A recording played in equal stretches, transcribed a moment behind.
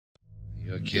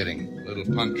You're kidding. Little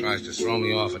punk tries to throw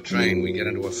me off a train. We get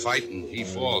into a fight and he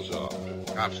falls off.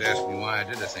 Cops ask me why I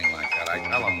did a thing like that. I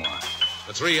tell them why.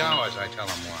 For 3 hours, I tell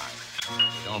them why.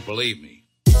 They don't believe me.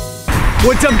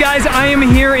 What's up, guys? I am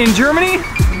here in Germany,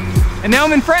 and now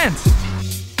I'm in France.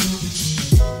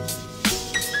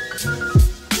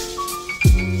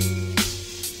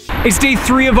 It's day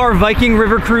 3 of our Viking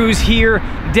River cruise here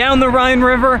down the Rhine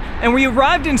River, and we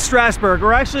arrived in Strasbourg,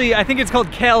 or actually I think it's called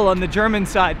Kehl on the German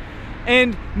side.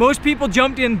 And most people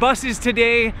jumped in buses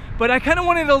today, but I kind of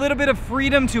wanted a little bit of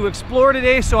freedom to explore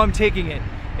today, so I'm taking it.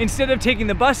 Instead of taking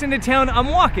the bus into town, I'm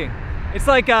walking. It's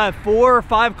like a 4 or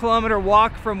 5 kilometer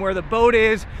walk from where the boat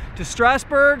is to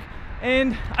Strasbourg,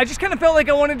 and I just kind of felt like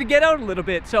I wanted to get out a little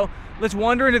bit, so let's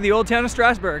wander into the old town of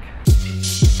Strasbourg.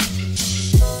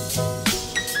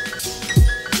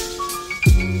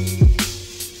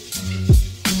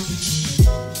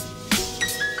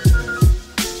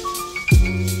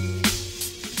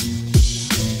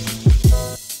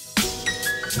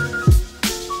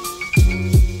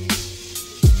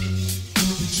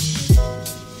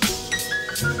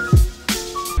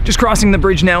 Just crossing the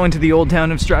bridge now into the old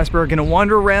town of Strasbourg. Gonna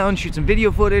wander around, shoot some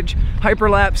video footage,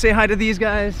 hyperlapse, say hi to these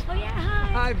guys. Oh yeah, hi.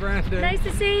 Hi, Brandon. Nice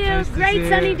to see you. Nice to Great see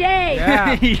sunny you. day.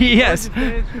 Yeah. Yes.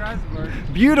 Day in Strasbourg.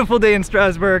 Beautiful day in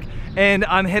Strasbourg. And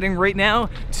I'm heading right now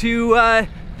to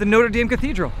the Notre Dame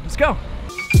Cathedral. Let's go.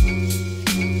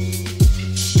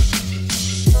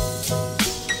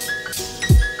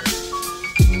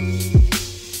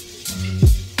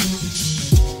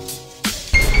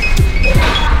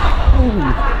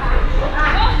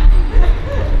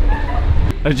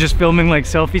 I was just filming like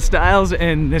selfie styles,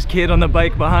 and this kid on the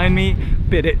bike behind me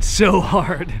bit it so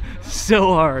hard,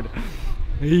 so hard.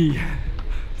 Eey.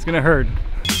 It's gonna hurt.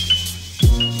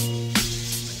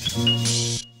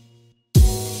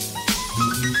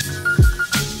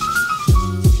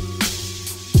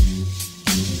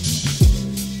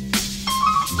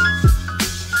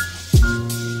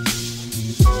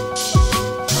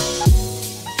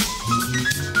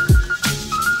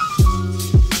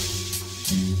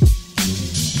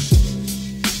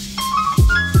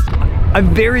 I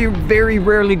very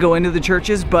rarely go into the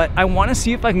churches, but I want to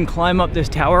see if I can climb up this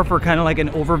tower for kind of like an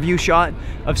overview shot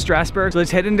of Strasbourg. So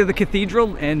let's head into the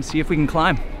cathedral and see if we can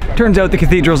climb. Turns out the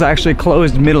cathedral's actually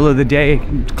closed middle of the day,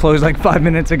 closed like 5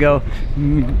 minutes ago.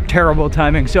 Terrible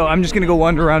timing. So I'm just gonna go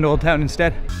wander around Old Town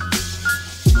instead.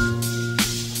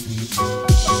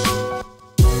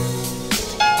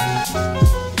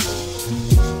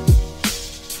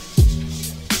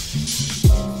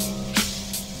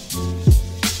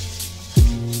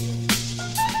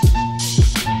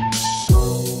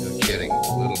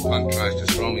 Punk tries to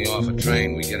throw me off a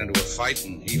train. We get into a fight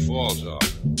and he falls off.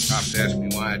 Cops ask me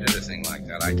why I did a thing like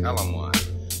that. I tell them why.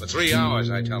 For 3 hours,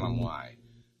 I tell them why.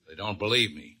 They don't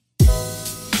believe me.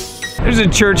 There's a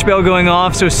church bell going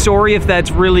off, so sorry if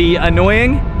that's really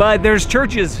annoying, but there's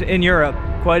churches in Europe,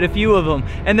 quite a few of them,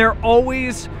 and they're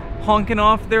always honking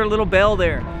off their little bell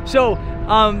there. So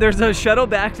there's a shuttle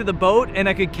back to the boat, and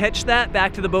I could catch that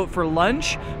back to the boat for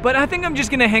lunch, but I think I'm just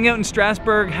gonna hang out in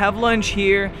Strasbourg, have lunch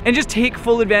here, and just take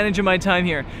full advantage of my time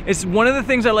here. It's one of the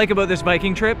things I like about this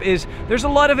Viking trip is there's a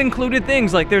lot of included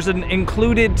things, like there's an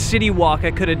included city walk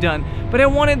I could have done, but I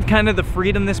wanted kind of the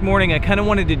freedom this morning. I kind of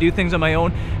wanted to do things on my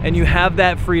own, and you have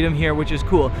that freedom here, which is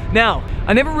cool. Now,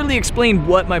 I never really explained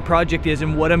what my project is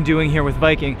and what I'm doing here with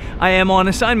Viking. I am on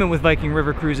assignment with Viking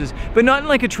River Cruises, but not in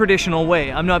like a traditional way.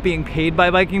 I'm not being paid by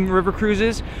Viking River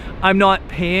Cruises. I'm not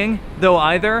paying though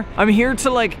either. I'm here to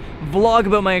like vlog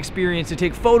about my experience, to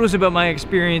take photos about my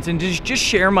experience, and just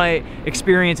share my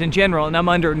experience in general, and I'm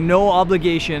under no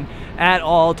obligation at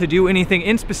all to do anything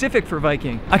in specific for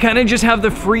Viking. I kind of just have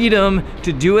the freedom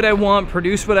to do what I want,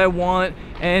 produce what I want,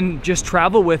 and just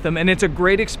travel with them, and it's a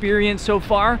great experience so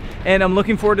far, and I'm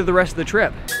looking forward to the rest of the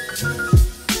trip.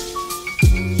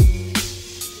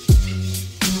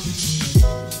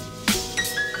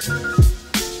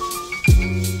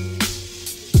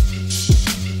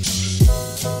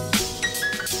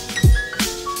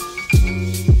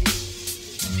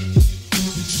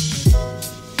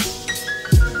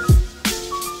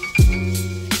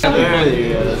 There he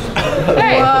is.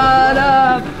 Hey. What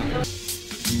up?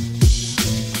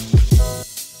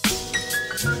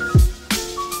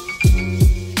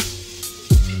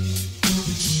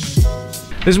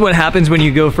 This is what happens when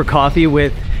you go for coffee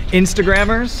with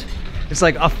Instagrammers. It's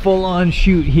like a full-on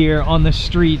shoot here on the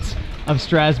streets of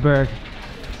Strasbourg.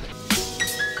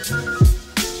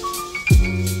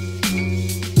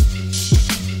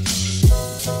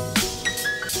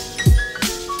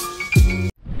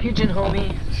 Pigeon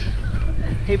homie.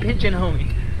 Hey, pigeon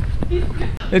homie.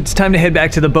 It's time to head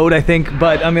back to the boat, I think,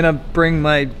 but I'm gonna bring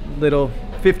my little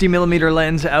 50mm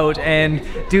lens out and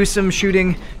do some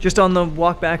shooting just on the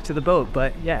walk back to the boat.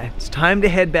 But yeah, it's time to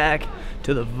head back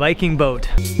to the Viking boat.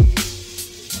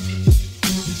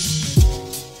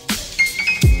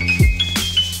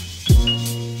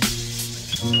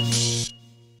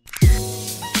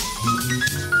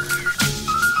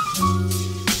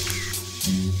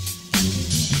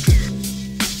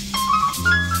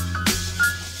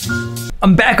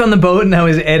 I'm back on the boat and I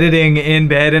was editing in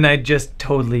bed and I just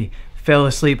totally fell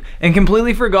asleep and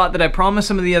completely forgot that I promised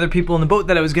some of the other people in the boat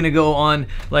that I was gonna go on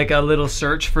like a little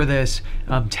search for this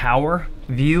tower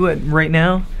view right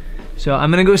now. So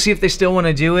I'm gonna go see if they still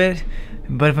wanna do it.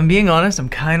 But if I'm being honest, I'm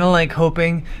kinda like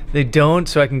hoping they don't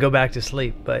so I can go back to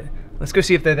sleep. But let's go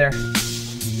see if they're there.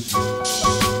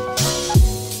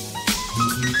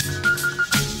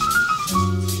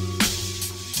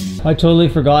 I totally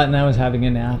forgot and I was having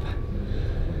a nap.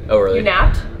 Oh, really? You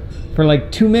napped? For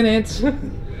like 2 minutes. Are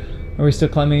we still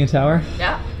climbing a tower?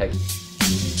 Yeah. Heck.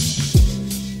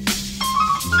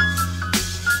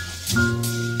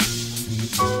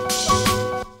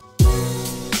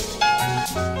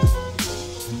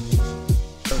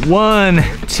 One,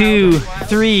 two,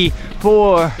 three,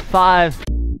 4, 5.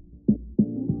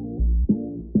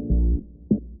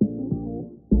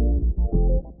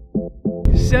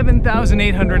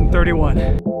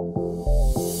 $7,831.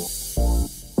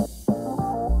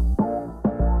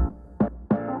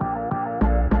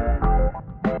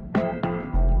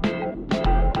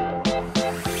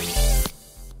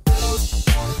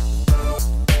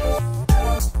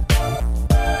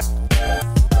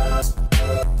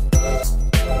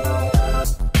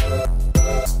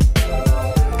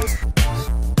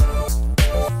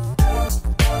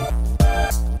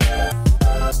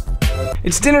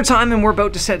 It's dinner time and we're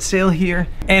about to set sail here.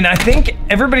 And I think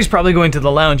everybody's probably going to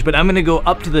the lounge, but I'm gonna go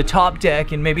up to the top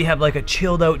deck and maybe have like a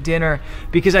chilled out dinner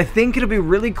because I think it'll be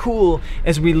really cool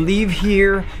as we leave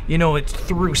here, you know, it's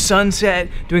through sunset,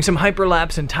 doing some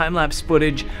hyperlapse and time-lapse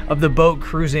footage of the boat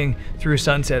cruising through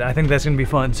sunset. I think that's gonna be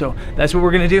fun. So that's what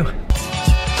we're gonna do.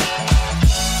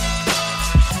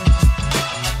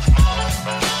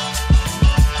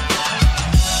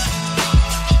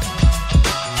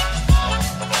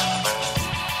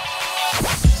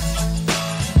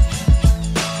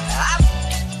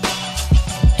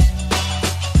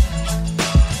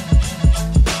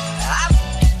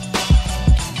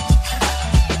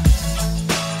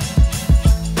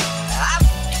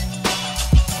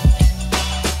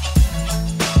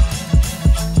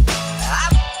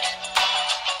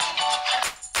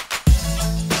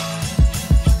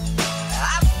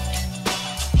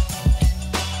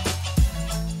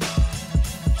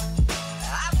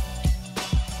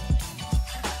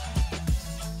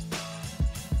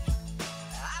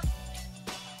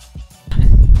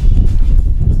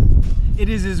 It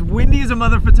is as windy as a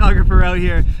mother photographer out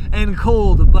here and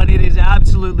cold, but it is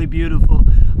absolutely beautiful.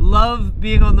 Love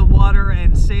being on the water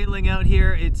and sailing out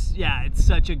here. It's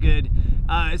such a good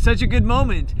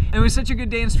moment. And it was such a good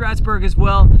day in Strasbourg as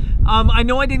well. I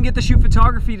know I didn't get to shoot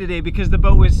photography today because the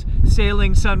boat was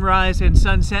sailing sunrise and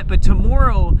sunset, but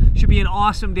tomorrow should be an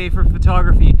awesome day for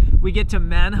photography. We get to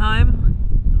Mannheim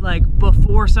like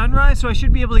before sunrise, so I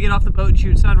should be able to get off the boat and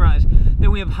shoot sunrise.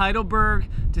 Then we have Heidelberg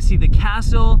to see the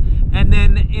castle, and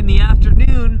then in the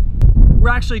afternoon we're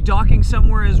actually docking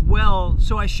somewhere as well,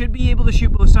 so I should be able to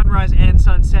shoot both sunrise and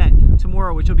sunset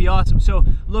tomorrow, which will be awesome. So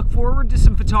look forward to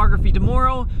some photography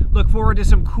tomorrow. Look forward to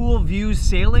some cool views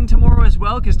sailing tomorrow as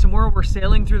well, because tomorrow we're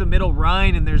sailing through the middle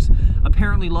Rhine and there's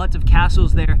apparently lots of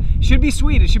castles there. It should be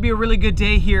sweet. It should be a really good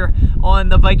day here on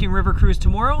the Viking River Cruise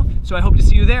tomorrow, so I hope to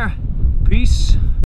see you there. Peace.